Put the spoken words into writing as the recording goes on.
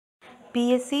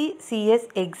PSC CS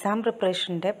exam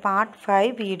പ്രിപ്പറേഷൻ്റെ part 5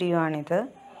 video ആണിത്.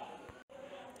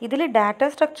 ഇതിൽ data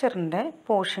സ്ട്രക്ചറിൻ്റെ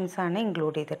പോർഷൻസാണ്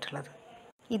include ചെയ്തിട്ടുള്ളത്.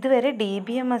 ഇതുവരെ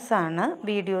DBMS ആണ്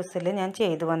വീഡിയോസിൽ ഞാൻ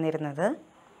ചെയ്തു വന്നിരുന്നത്.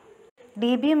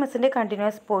 DBMSൻ്റെ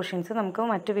കണ്ടിന്യൂസ് പോർഷൻസ് നമുക്ക്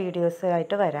മറ്റു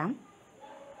വീഡിയോസായിട്ട് വരാം.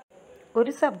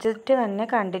 ഒരു സബ്ജക്റ്റ് തന്നെ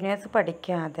കണ്ടിന്യൂസ്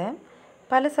പഠിക്കാതെ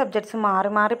പല സബ്ജക്ട്സും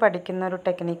മാറി മാറി പഠിക്കുന്ന ഒരു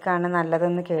ടെക്നിക്കാണ്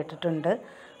നല്ലതെന്ന് കേട്ടിട്ടുണ്ട്.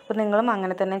 അപ്പോൾ നിങ്ങളും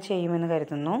അങ്ങനെ തന്നെ ചെയ്യുമെന്ന്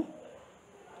കരുതുന്നു.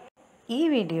 ഈ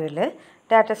വീഡിയോയിൽ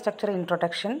data structure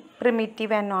introduction,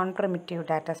 primitive and non primitive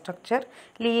data structure,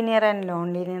 linear and non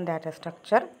linear data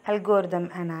structure, algorithm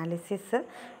analysis,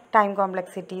 time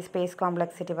complexity, space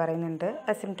complexity പറയുന്നുണ്ട്,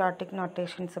 അസിംപ്റ്റോട്ടിക്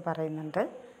നൊട്ടേഷൻസ് പറയുന്നുണ്ട്.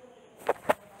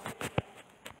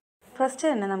 ഫസ്റ്റ്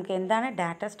തന്നെ നമുക്ക് എന്താണ്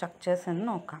ഡാറ്റ സ്ട്രക്ചേഴ്സ് എന്ന്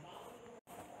നോക്കാം.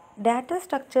 Data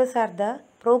structures are the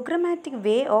programmatic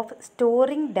way of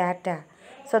storing data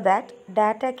so that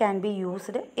data can be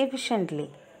used efficiently.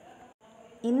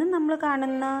 ഇന്ന് നമ്മൾ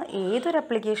കാണുന്ന ഏതൊരു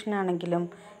ആപ്ലിക്കേഷനാണെങ്കിലും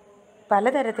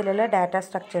പലതരത്തിലുള്ള ഡാറ്റ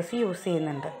സ്ട്രക്ചേഴ്സ് യൂസ്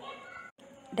ചെയ്യുന്നുണ്ട്.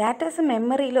 ഡാറ്റാസ്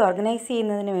മെമ്മറിയിൽ ഓർഗനൈസ്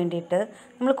ചെയ്യുന്നതിന് വേണ്ടിയിട്ട്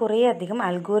നമ്മൾ കുറേയധികം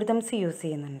അൽഗോരിതംസ് യൂസ്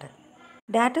ചെയ്യുന്നുണ്ട്.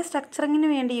 ഡാറ്റ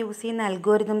സ്ട്രക്ചറിങ്ങിന് വേണ്ടി യൂസ് ചെയ്യുന്ന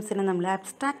അൽഗോരിതംസിനെ നമ്മൾ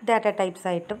അബ്സ്ട്രാക്ട് ഡാറ്റ ടൈപ്സ്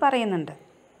ആയിട്ട് പറയുന്നുണ്ട്.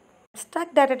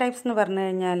 അബ്സ്ട്രാക്ട് ഡാറ്റ ടൈപ്സ് എന്ന് പറഞ്ഞു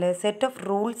കഴിഞ്ഞാൽ set of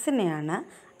റൂൾസിനെയാണ്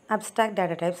abstract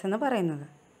data types എന്ന് പറയുന്നത്.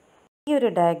 ഈ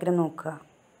ഒരു ഡയഗ്രം നോക്കുക.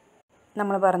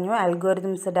 നമ്മൾ പറഞ്ഞു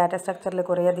അൽഗോരിതംസ്, ഡാറ്റ സ്ട്രക്ചറിൽ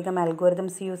കുറേയധികം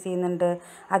അൽഗോരിതംസ് യൂസ് ചെയ്യുന്നുണ്ട്.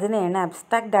 അതിനെയാണ്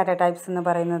അബ്സ്ട്രാക്ട് ഡാറ്റ ടൈപ്സ് എന്ന്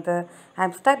പറയുന്നത്.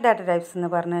 അബ്സ്ട്രാക്ട് ഡാറ്റ ടൈപ്സ് എന്ന്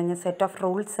പറഞ്ഞു കഴിഞ്ഞാൽ സെറ്റ് ഓഫ്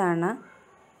റൂൾസ് ആണ്.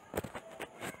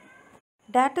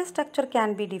 Data structure can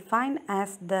be defined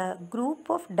as the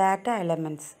group of data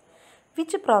elements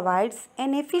which provides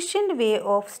N efficient way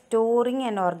of storing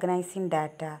and organising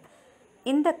data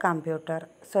in the computer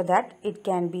so that it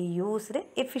can be used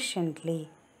efficiently.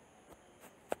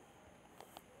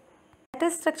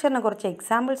 Data സ്ട്രക്ചറിന് കുറച്ച്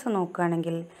examples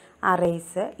നോക്കുകയാണെങ്കിൽ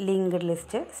arrays, linked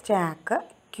list, stack,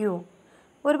 Q,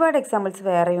 ഒരുപാട് examples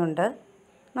വേറെയുണ്ട്.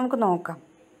 നമുക്ക് നോക്കാം.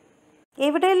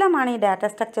 എവിടെയെല്ലാമാണ് ഈ data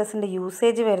സ്ട്രക്ചേഴ്സിൻ്റെ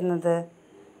usage വരുന്നത്,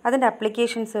 അതിൻ്റെ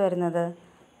applications വരുന്നത്?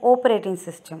 Operating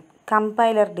system,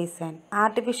 compiler design,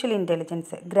 artificial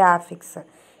intelligence, graphics,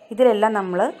 ഇതിലെല്ലാം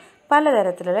നമ്മൾ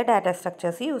പലതരത്തിലുള്ള ഡാറ്റ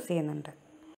സ്ട്രക്ചേഴ്സ് യൂസ് ചെയ്യുന്നുണ്ട്.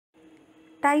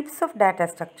 Types of data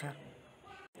structure.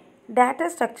 Data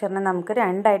സ്ട്രക്ചറിനെ നമുക്ക്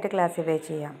രണ്ടായിട്ട് ക്ലാസിഫൈ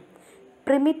ചെയ്യാം: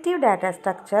 primitive data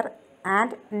structure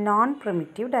and non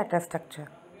primitive data structure.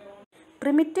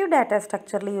 Primitive data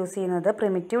സ്ട്രക്ചറിൽ യൂസ് ചെയ്യുന്നത്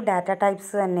പ്രിമിറ്റീവ് ഡാറ്റ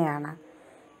ടൈപ്സ് തന്നെയാണ്.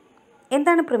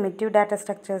 എന്താണ് പ്രിമിറ്റീവ് ഡാറ്റ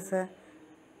സ്ട്രക്ചേഴ്സ്?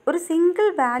 ഒരു സിംഗിൾ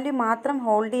വാല്യൂ മാത്രം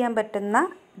ഹോൾഡ് ചെയ്യാൻ പറ്റുന്ന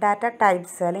ഡാറ്റ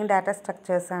ടൈപ്സ് അല്ലെങ്കിൽ data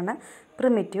സ്ട്രക്ചേഴ്സാണ്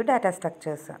primitive data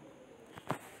structures.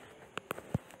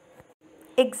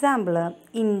 Example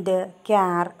ഇൻറ്റ്,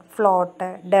 ക്യാർ, float,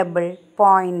 double,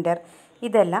 pointer,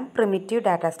 ഇതെല്ലാം പ്രിമിറ്റീവ്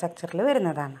ഡാറ്റ സ്ട്രക്ചറിൽ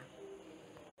വരുന്നതാണ്.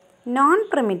 നോൺ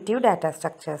പ്രിമിറ്റീവ് ഡാറ്റ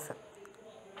സ്ട്രക്ചേഴ്സ്,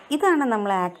 ഇതാണ്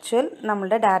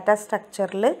നമ്മളുടെ ഡാറ്റ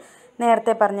സ്ട്രക്ചറിൽ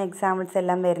നേരത്തെ പറഞ്ഞ എക്സാമ്പിൾസ്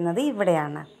എല്ലാം വരുന്നത്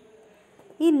ഇവിടെയാണ്.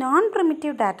 ഈ നോൺ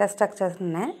പ്രിമിറ്റീവ് ഡാറ്റ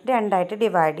സ്ട്രക്ചേഴ്സിനെ രണ്ടായിട്ട്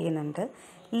ഡിവൈഡ് ചെയ്യുന്നുണ്ട്: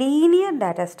 linear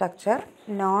data structure,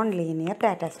 non linear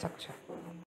data structure.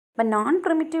 അപ്പം നോൺ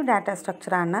പ്രിമിറ്റീവ് ഡാറ്റ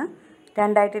സ്ട്രക്ചറാണ്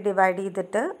രണ്ടായിട്ട് ഡിവൈഡ്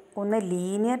ചെയ്തിട്ട് ഒന്ന്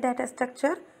linear data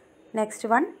structure, next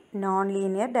one non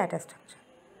linear data structure.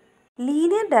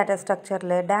 Linear data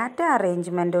സ്ട്രക്ചറിൽ ഡാറ്റ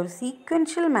അറേഞ്ച്മെൻറ്റ് ഒരു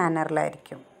സീക്വൻഷ്യൽ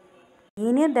മാനറിലായിരിക്കും.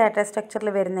 ലീനിയർ ഡാറ്റ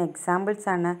സ്ട്രക്ചറിൽ വരുന്ന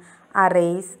എക്സാമ്പിൾസാണ്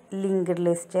arrays, linked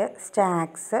list,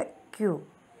 stacks, Q.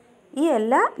 ഈ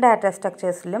എല്ലാ ഡാറ്റ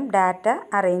സ്ട്രക്ചേഴ്സിലും ഡാറ്റ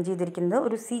അറേഞ്ച് ചെയ്തിരിക്കുന്നത്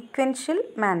ഒരു sequential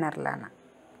മാനറിലാണ്.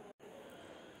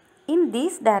 In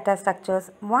these data structures,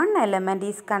 one element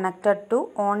is connected to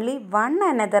only one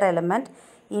another element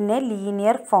in a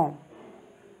linear form.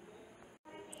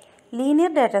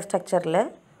 Linear data സ്ട്രക്ചറിൽ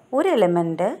ഒരു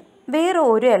element വേറെ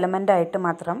ഒരു എലമെൻ്റായിട്ട്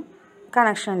മാത്രം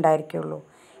കണക്ഷൻ ഉണ്ടായിരിക്കുള്ളൂ.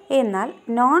 എന്നാൽ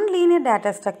നോൺ ലീനിയർ ഡാറ്റ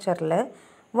സ്ട്രക്ചറിൽ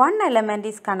one element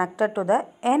is connected to the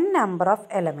n number of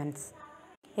elements.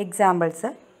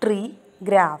 Examples tree,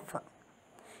 graph.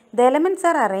 The elements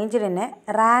are arranged in A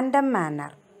random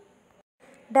manor.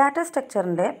 Data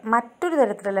സ്ട്രക്ചറിൻ്റെ മറ്റൊരു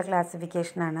തരത്തിലുള്ള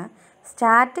ക്ലാസിഫിക്കേഷനാണ്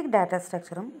static data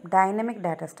സ്ട്രക്ചറും dynamic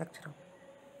data സ്ട്രക്ചറും.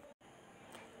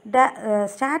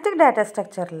 Static data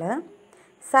സ്ട്രക്ചറിൽ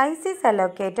size is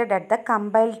allocated at the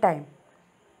compile time.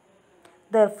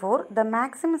 Therefore the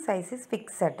maximum size is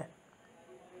fixed.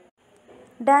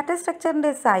 Data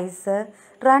സ്ട്രക്ചറിൻ്റെ size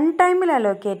run ടൈമിൽ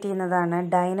allocate ചെയ്യുന്നതാണ്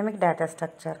dynamic data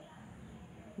structure.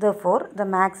 Therefore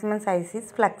the maximum size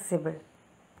is flexible.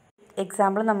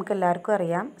 Example നമുക്ക് എല്ലാവർക്കും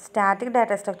അറിയാം. Static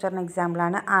data സ്ട്രക്ചറിന്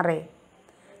എക്സാമ്പിളാണ് array.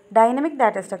 Dynamic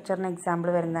data സ്ട്രക്ചറിന് example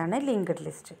വരുന്നതാണ് linked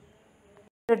list.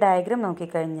 ഒരു diagram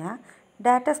നോക്കിക്കഴിഞ്ഞാൽ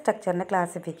data സ്ട്രക്ചറിൻ്റെ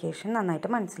classification നന്നായിട്ട്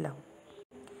മനസ്സിലാവും.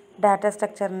 Data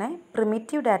സ്ട്രക്ചറിനെ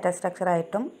primitive data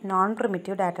സ്ട്രക്ചറായിട്ടും non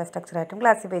primitive data സ്ട്രക്ചറായിട്ടും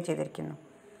classify ചെയ്തിരിക്കുന്നു.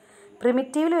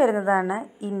 പ്രിമിറ്റീവിൽ വരുന്നതാണ്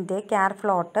ഇൻറ്റ്, ക്യാർ,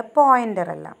 ഫ്ലോട്ട്, പോയിൻ്റർ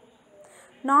എല്ലാം.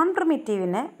 നോൺ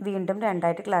പ്രിമിറ്റീവിനെ വീണ്ടും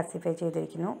രണ്ടായിട്ട് ക്ലാസിഫൈ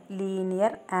ചെയ്തിരിക്കുന്നു,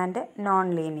 ലീനിയർ ആൻഡ് നോൺ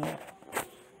ലീനിയർ.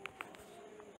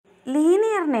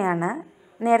 ലീനിയറിനെയാണ്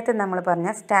നേരത്തെ നമ്മൾ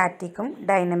പറഞ്ഞ സ്റ്റാറ്റിക്കും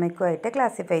ഡൈനമിക്കും ആയിട്ട്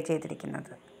ക്ലാസിഫൈ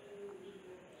ചെയ്തിരിക്കുന്നത്.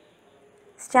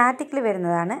 സ്റ്റാറ്റിക്കിൽ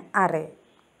വരുന്നതാണ് അറേ.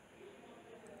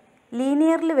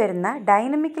 ലീനിയറിൽ വരുന്ന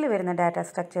ഡൈനമിക്കിൽ വരുന്ന data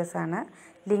സ്ട്രക്ചേഴ്സാണ്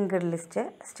linked list,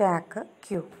 stack,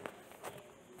 Q.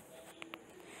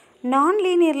 Non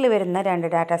ലീനിയറിൽ വരുന്ന രണ്ട്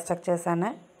ഡാറ്റ സ്ട്രക്ചേഴ്സാണ്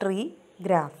ട്രീ,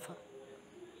 ഗ്രാഫ്.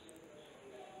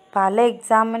 പല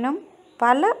എക്സാമിനും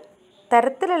പല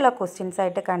തരത്തിലുള്ള ക്വസ്റ്റ്യൻസ്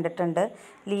ആയിട്ട് കണ്ടിട്ടുണ്ട്.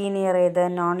 ലീനിയർ ഏത്,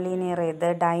 നോൺ ലീനിയർ ഏത്,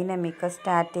 ഡൈനമിക്,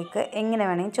 സ്റ്റാറ്റിക് എങ്ങനെ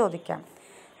വേണമെങ്കിൽ ചോദിക്കാം.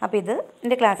 അപ്പോൾ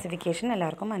ഇതിൻ്റെ ക്ലാസിഫിക്കേഷൻ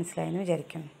എല്ലാവർക്കും മനസ്സിലായെന്ന്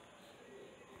വിചാരിക്കുന്നു.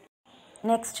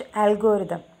 Next,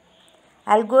 algorithm.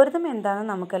 അൽഗോരിതം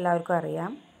എന്താണെന്ന് നമുക്കെല്ലാവർക്കും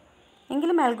അറിയാം.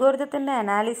 എങ്കിലും അൽഗോരിതത്തിൻ്റെ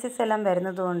അനാലിസിസ് എല്ലാം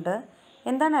വരുന്നതുകൊണ്ട്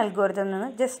എന്താണ് അൽഗോരിതം എന്ന്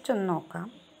ജസ്റ്റ് ഒന്ന് നോക്കാം.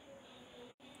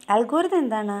 അൽഗോരിതം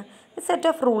എന്താണ്? സെറ്റ്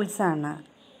ഓഫ് റൂൾസ് ആണ്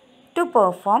to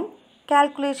perform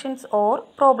calculations or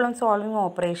problem solving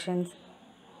operations,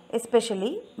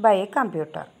 especially by a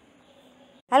computer.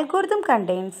 Algorithm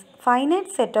contains finite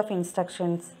set of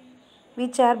instructions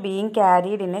which are being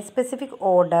carried in a specific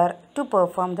order to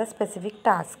perform the specific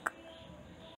task.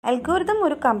 Algorithm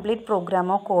ഒരു complete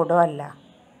പ്രോഗ്രാമോ കോഡോ അല്ല,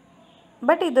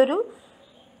 but ഇതൊരു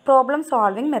problem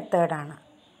solving മെത്തേഡാണ്.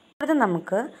 ഇത്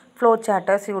നമുക്ക് flow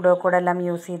chart, pseudo code എല്ലാം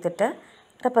use ചെയ്തിട്ട്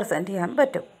represent ചെയ്യാൻ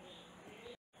പറ്റും.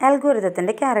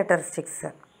 അൽഗോരിതത്തിൻ്റെ characteristics: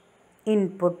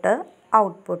 input,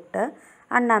 output,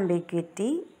 അൺആംബിഗ്വിറ്റി,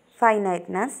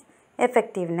 finiteness,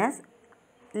 effectiveness,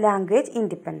 language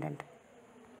independent.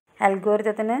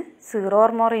 അൽഗോരിതത്തിന് 0 or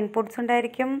more inputs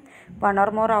ഉണ്ടായിരിക്കും, 1 or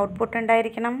more ഔട്ട്പുട്ട്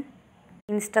ഉണ്ടായിരിക്കണം.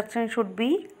 Instruction should be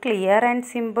clear and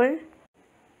simple.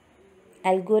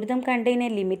 Algorithm contain a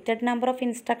limited number of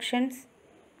instructions.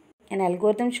 An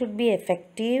algorithm should be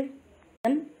effective.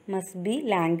 Algorithm must be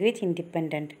language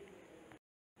independent.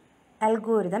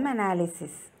 Algorithm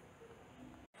analysis.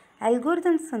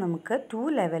 Algorithms നമുക്ക് 2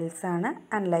 levels ആണ്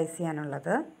analyse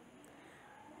ചെയ്യാനുള്ളത്.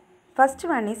 First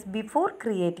one is before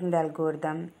creating the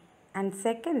algorithm and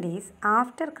second is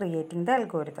after creating the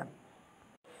algorithm.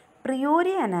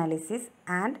 Priori analysis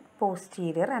and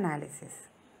posterior analysis.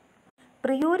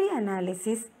 Priori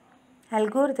analysis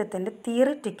അൽഗോരിതത്തിൻ്റെ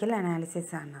theoretical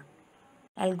analysis ആണ്.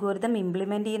 Algorithm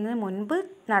implement ചെയ്യുന്നതിന് മുൻപ്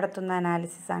നടത്തുന്ന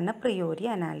അനാലിസിസാണ് priori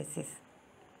analysis.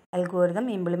 Algorithm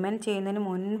implement ചെയ്യുന്നതിന്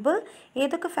മുൻപ്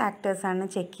ഏതൊക്കെ ഫാക്ടേഴ്സാണ്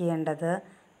check ചെയ്യേണ്ടത്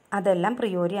അതെല്ലാം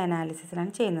പ്രിയോറി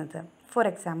അനാലിസിസിലാണ് ചെയ്യുന്നത്. For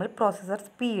example, processor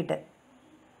speed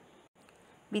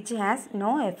which has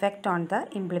no effect on the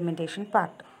implementation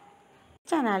part.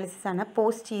 അനാലിസിസാണ്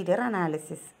posterior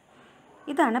analysis.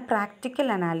 ഇതാണ് practical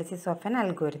analysis of N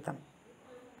algorithm.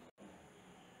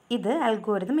 ഇത്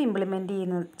അൽഗോരിതം ഇംപ്ലിമെൻറ്റ്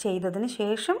ചെയ്തതിന്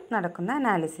ശേഷം നടക്കുന്ന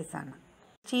അനാലിസിസാണ്.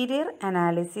 Posterior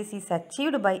analysis is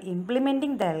achieved by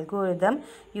implementing the algorithm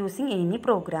using any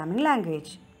programming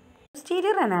language.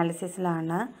 Posterior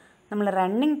analysisലാണ് നമ്മൾ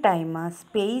running time,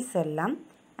 space എല്ലാം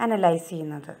analyse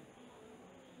ചെയ്യുന്നത്.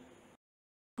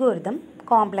 Algorithm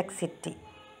complexity.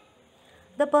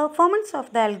 The performance of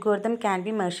the algorithm can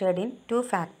be measured in 2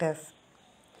 factors: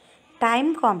 time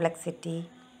complexity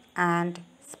and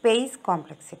space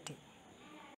complexity.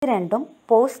 ഇത് രണ്ടും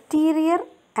posterior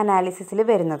അനാലിസിസിൽ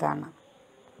വരുന്നതാണ്.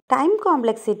 Time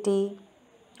complexity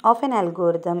of an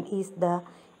algorithm is the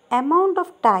amount of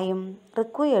time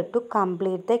required to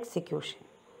complete the execution.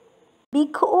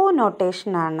 Big O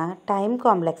notation ആണ് time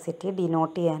complexity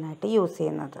denote ചെയ്യാനായിട്ട് use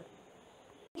ചെയ്യുന്നത്.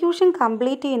 Execution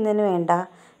complete ചെയ്യുന്നതിന് വേണ്ട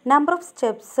number of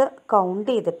steps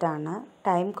count ചെയ്തിട്ടാണ്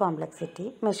time complexity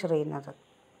measure ചെയ്യുന്നത്.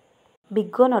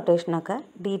 Big O നൊട്ടേഷനൊക്കെ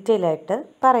detail ആയിട്ട്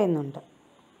പറയുന്നുണ്ട്.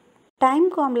 Time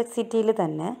കോംപ്ലക്സിറ്റിയിൽ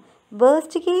തന്നെ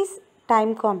വേർസ്റ്റ് കേസ് ടൈം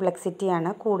കോംപ്ലക്സിറ്റിയാണ്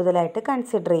കൂടുതലായിട്ട്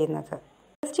കൺസിഡർ ചെയ്യുന്നത്.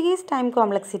 Worst case time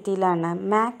കോംപ്ലക്സിറ്റിയിലാണ്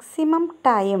maximum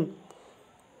time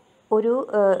ഒരു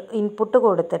ഇൻപുട്ട്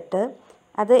കൊടുത്തിട്ട്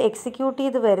അത് എക്സിക്യൂട്ട്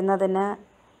ചെയ്ത് വരുന്നതിന്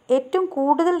ഏറ്റവും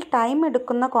കൂടുതൽ ടൈം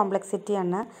എടുക്കുന്ന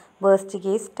കോംപ്ലക്സിറ്റിയാണ് worst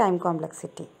case time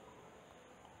complexity.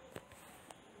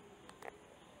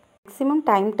 Maximum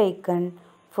time taken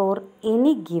for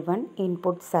any given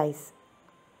input size.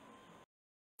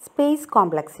 Space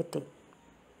complexity: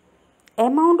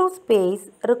 amount of space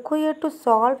required to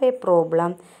solve a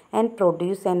problem and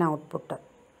produce an output.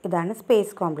 ഇതാണ്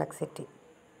space complexity.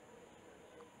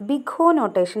 Big ഹോ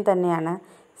notation തന്നെയാണ്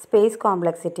space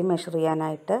complexity measure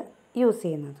ചെയ്യാനായിട്ട് use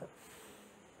ചെയ്യുന്നത്.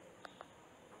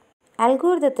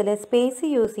 അൽഗോരിതത്തിൽ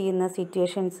space use ചെയ്യുന്ന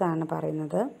situations ആണ്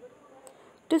പറയുന്നത്.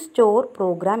 To store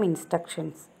programme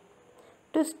instructions,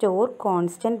 to store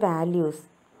constant values,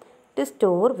 to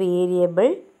store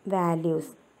variable values,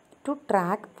 to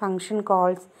track function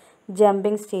calls,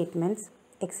 jumping statements,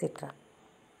 etc.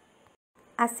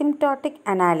 Asymptotic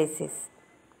analysis.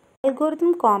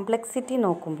 Algorithm complexity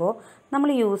നോക്കുമ്പോൾ നമ്മൾ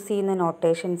use ചെയ്യുന്ന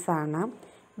നോട്ടേഷൻസ് ആണ്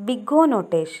big O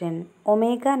notation,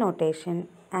 omega notation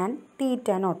and theta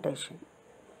notation.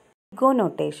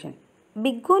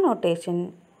 Big O notation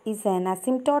is an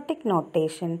asymptotic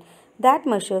notation that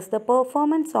measures the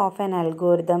performance of an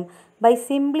algorithm by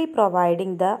simply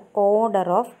providing the order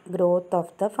of growth of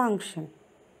the function.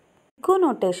 Big O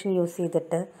notation use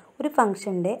ചെയ്തിട്ട് ഒരു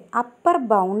ഫംഗ്ഷൻ്റെ upper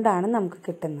ബൗണ്ടാണ് നമുക്ക്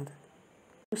കിട്ടുന്നത്.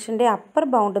 ഫംഗ്ഷൻ്റെ upper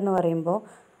bound എന്ന് പറയുമ്പോൾ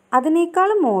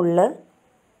അതിനേക്കാളും മുകളിൽ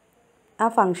ആ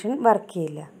function work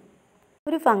ചെയ്യില്ല.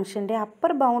 ഒരു ഫംഗ്ഷൻ്റെ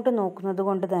അപ്പർ ബൗണ്ട് നോക്കുന്നത്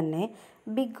കൊണ്ട് തന്നെ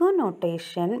ബിഗ് ഒ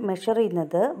നൊട്ടേഷൻ മെഷർ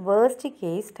ചെയ്യുന്നത് worst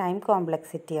case time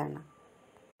കോംപ്ലക്സിറ്റിയാണ്.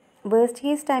 Worst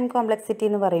case time complexity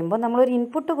എന്ന് പറയുമ്പോൾ നമ്മളൊരു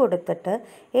ഇൻപുട്ട് കൊടുത്തിട്ട്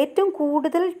ഏറ്റവും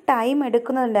കൂടുതൽ ടൈം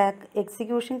എടുക്കുന്നതിൻ്റെ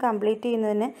എക്സിക്യൂഷൻ കംപ്ലീറ്റ്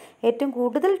ചെയ്യുന്നതിന് ഏറ്റവും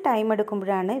കൂടുതൽ time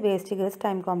എടുക്കുമ്പോഴാണ് worst case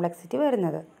time complexity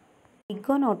വരുന്നത്. Big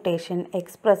O notation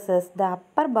expresses the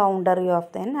upper boundary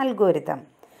of then algorithm.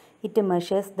 It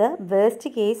measures the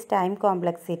worst case time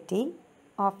complexity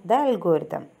of the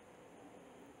algorithm.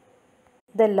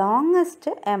 The longest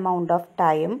amount of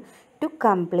time to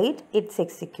complete its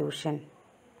execution.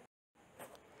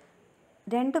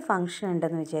 രണ്ട് function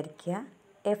ഉണ്ടെന്ന് വിചാരിക്കുക,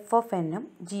 F of എന്നും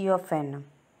G of എന്നും,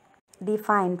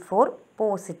 defined four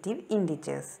positive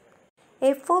integers.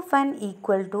 F of N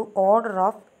equal to order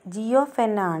of G of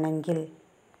N ആണെങ്കിൽ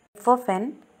F of N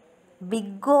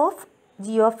big of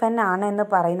G of N ആണ് എന്ന്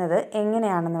പറയുന്നത്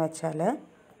എങ്ങനെയാണെന്ന് വെച്ചാൽ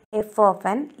F of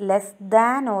N less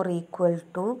than or equal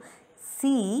to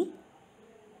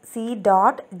C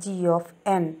dot G of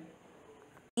N.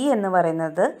 E എന്ന്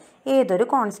പറയുന്നത് ഏതൊരു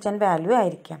constant value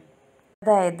ആയിരിക്കാം.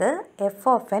 അതായത് എഫ്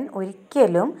ഓഫ് എൻ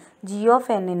ഒരിക്കലും ജി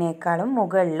ഓഫ് എന്നിനേക്കാളും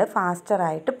മുകളിൽ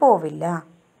ഫാസ്റ്ററായിട്ട് പോവില്ല.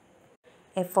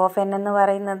 എഫ് ഓഫ് എൻ എന്ന്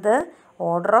പറയുന്നത്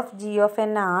order of G of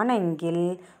N ആണെങ്കിൽ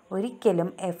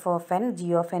ഒരിക്കലും F of N G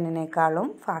of എന്നിനേക്കാളും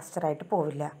ഫാസ്റ്ററായിട്ട്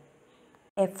പോവില്ല.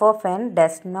 f of n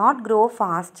does not grow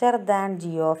faster than g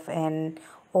of n,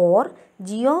 or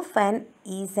g of n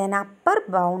is an upper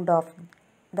bound of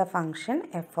the function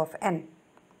f of n.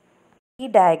 ഈ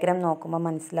diagram നോക്കുമ്പോൾ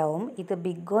മനസ്സിലാവും ഇത്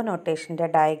big O നൊട്ടേഷൻ്റെ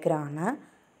ഡയഗ്രാമാണ്.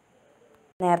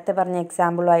 നേരത്തെ പറഞ്ഞ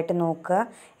എക്സാമ്പിളുമായിട്ട് നോക്കുക,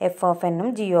 F of എന്നും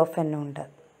G of എന്നും ഉണ്ട്.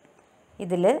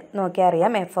 ഇതിൽ നോക്കിയാൽ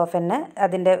അറിയാം എഫ് ഓഫ് എൻ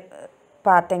അതിൻ്റെ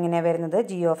പാത്ത് എങ്ങനെയാണ് വരുന്നത്,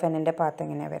 ജി ഓഫ് എന്നിൻ്റെ പാത്ത്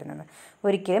എങ്ങനെയാണ് വരുന്നത്.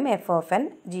 ഒരിക്കലും F of N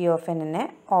G of എന്നിനെ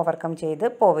overcome ചെയ്ത്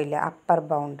പോവില്ല, upper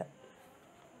bound.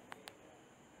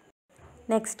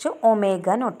 Next omega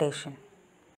notation.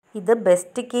 ഇത്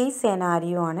ബെസ്റ്റ് കേസ്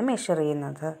സെനാരിയോ ആണ് മെഷർ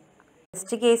ചെയ്യുന്നത്.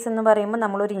 ബെസ്റ്റ് കേസ് എന്ന് പറയുമ്പോൾ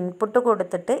നമ്മളൊരു ഇൻപുട്ട്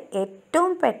കൊടുത്തിട്ട്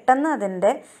ഏറ്റവും പെട്ടെന്ന്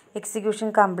അതിൻ്റെ എക്സിക്യൂഷൻ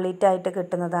കംപ്ലീറ്റ് ആയിട്ട്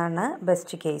കിട്ടുന്നതാണ്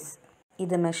ബെസ്റ്റ് കേസ്.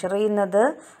 ഇത് മെഷർ ചെയ്യുന്നത്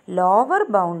lower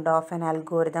bound of an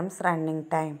algorithms running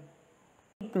time.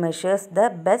 It measures the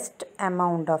best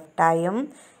amount of time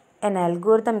an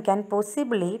algorithm can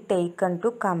possibly taken to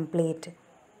complete.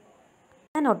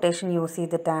 ആ നൊട്ടേഷൻ യൂസ്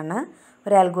ചെയ്തിട്ടാണ്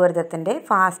ഒരു അൽഗോരിതത്തിൻ്റെ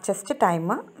ഫാസ്റ്റസ്റ്റ് ടൈം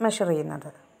മെഷർ ചെയ്യുന്നത്.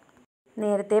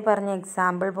 നേരത്തെ പറഞ്ഞ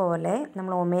എക്സാമ്പിൾ പോലെ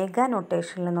നമ്മൾ ഒമേഗ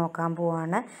നൊട്ടേഷനിൽ നോക്കാൻ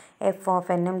പോവാണ്. എഫ്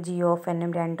ഓഫ് എന്നും ജി ഓഫ്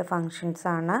എന്നും രണ്ട് ഫങ്ഷൻസ്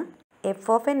ആണ്.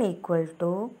 F of N equal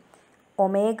to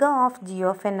omega of G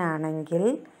of N ആണെങ്കിൽ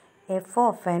F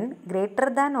of N greater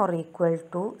than or equal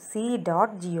to C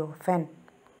dot G of N.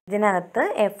 ഇതിനകത്ത്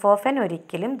എഫ് ഓഫ് എൻ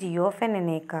ഒരിക്കലും G of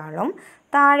എന്നിനേക്കാളും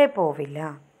താഴെ പോവില്ല.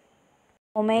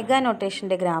 Omega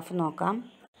നൊട്ടേഷൻ്റെ graph നോക്കാം.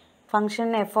 Function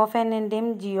F of എന്നിൻ്റെയും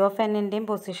G of എന്നിൻ്റെയും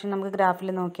position നമുക്ക്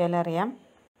ഗ്രാഫിൽ നോക്കിയാൽ അറിയാം.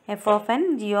 F of N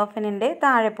G of എന്നിൻ്റെ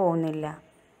താഴെ പോകുന്നില്ല.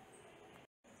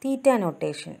 തീറ്റ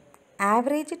notation.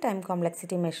 Average time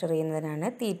complexity measure ചെയ്യുന്നതിനാണ്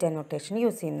തീറ്റ നൊട്ടേഷൻ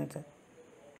യൂസ് ചെയ്യുന്നത്.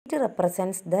 It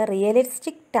represents the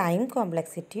realistic time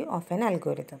complexity of an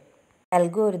algorithm.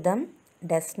 Algorithm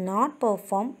does not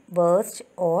perform worst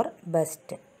or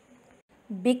best.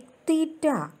 Big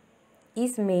theta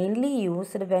is mainly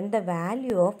used when the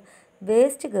value of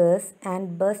worst case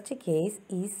and best case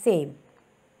is same.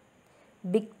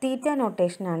 Big theta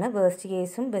notation ആണ് worst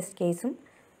caseും best caseും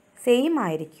same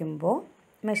ആയിരിക്കുമ്പോൾ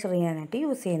measure ചെയ്യാനായിട്ട്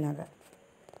use ചെയ്യുന്നത്.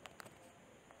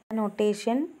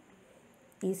 Notation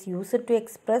is used to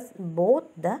express both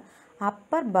the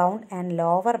upper bound and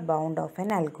lower bound of an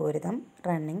algorithm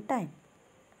running time.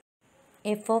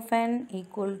 f of n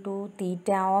equal to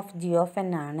theta of g of n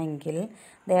ആണെങ്കിൽ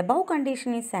the above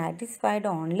condition is satisfied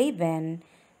only when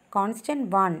constant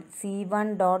 1 c1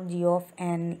 dot g of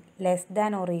n less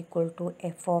than or equal to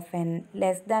f of n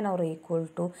less than or equal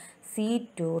to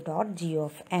c2 dot g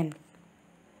of n.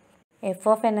 f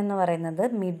of n എന്ന് പറയുന്നത്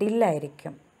middle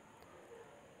ആയിരിക്കും.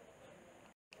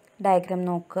 Diagram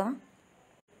നോക്കുക.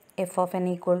 F of N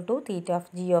equal to theta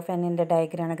of G of എന്നിൻ്റെ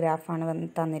ഡയഗ്രാണ് ഗ്രാഫാണ്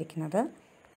തന്നിരിക്കുന്നത്.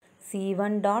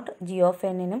 C1 dot G of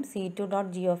എന്നിനും C2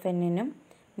 dot G of എന്നിനും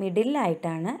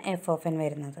മിഡിലായിട്ടാണ് F of N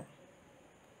വരുന്നത്.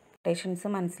 Notations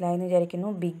മനസ്സിലായെന്ന് വിചാരിക്കുന്നു.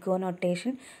 Big O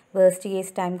notation worst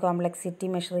case time complexity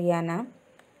measure ചെയ്യാനാണ്.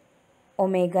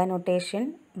 Omega notation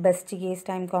best case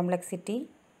time complexity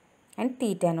and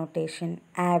theta notation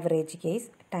average case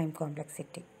time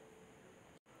complexity.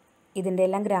 ഇതിൻ്റെ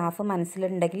എല്ലാം graph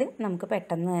മനസ്സിലുണ്ടെങ്കിൽ നമുക്ക്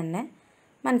പെട്ടെന്ന് തന്നെ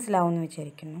മനസ്സിലാവുമെന്ന്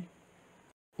വിചാരിക്കുന്നു.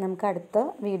 നമുക്ക് അടുത്ത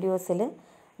വീഡിയോസിൽ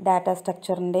ഡാറ്റ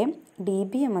സ്ട്രക്ചറിൻ്റെയും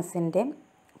DBMSൻ്റെയും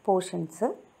പോർഷൻസ്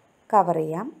കവർ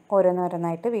ചെയ്യാം.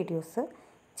 ഓരോന്നോരോന്നായിട്ട് വീഡിയോസ്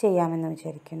ചെയ്യാമെന്ന്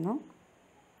വിചാരിക്കുന്നു.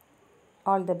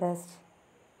 All the best.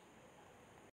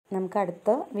 നമുക്ക് അടുത്ത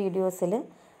വീഡിയോസിൽ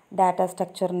ഡാറ്റ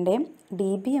സ്ട്രക്ചറിൻ്റെയും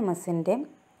DBMSൻ്റെയും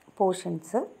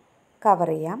പോർഷൻസ് കവർ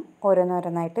ചെയ്യാം.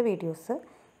 ഓരോന്നോരോന്നായിട്ട് വീഡിയോസ്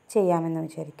ചെയ്യാമെന്ന്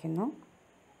വിചാരിക്കുന്നു.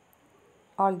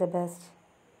 All the best.